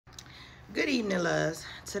Good evening, loves.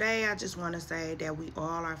 Today, I just want to say that we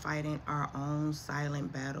all are fighting our own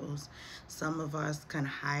silent battles. Some of us can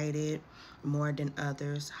hide it more than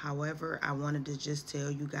others. However, I wanted to just tell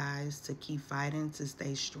you guys to keep fighting, to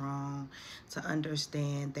stay strong, to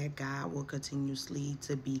understand that God will continuously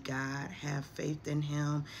to be God. Have faith in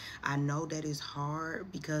Him. I know that it's hard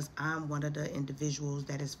because I'm one of the individuals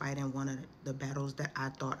that is fighting one of the battles that I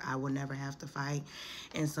thought I would never have to fight.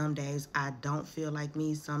 And some days I don't feel like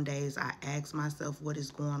me. Some days I ask myself what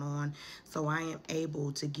is going on. So I am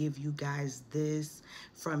able to give you guys this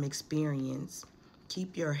from experience.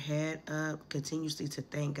 Keep your head up continuously, to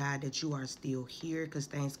thank God that you are still here, because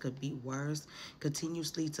things could be worse.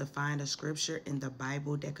 Continuously to find a scripture in the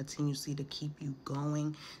Bible that continuously to keep you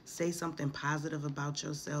going. Say something positive about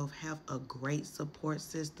yourself. Have a great support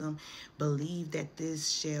system. Believe that this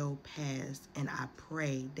shall pass, and I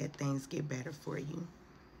pray that things get better for you.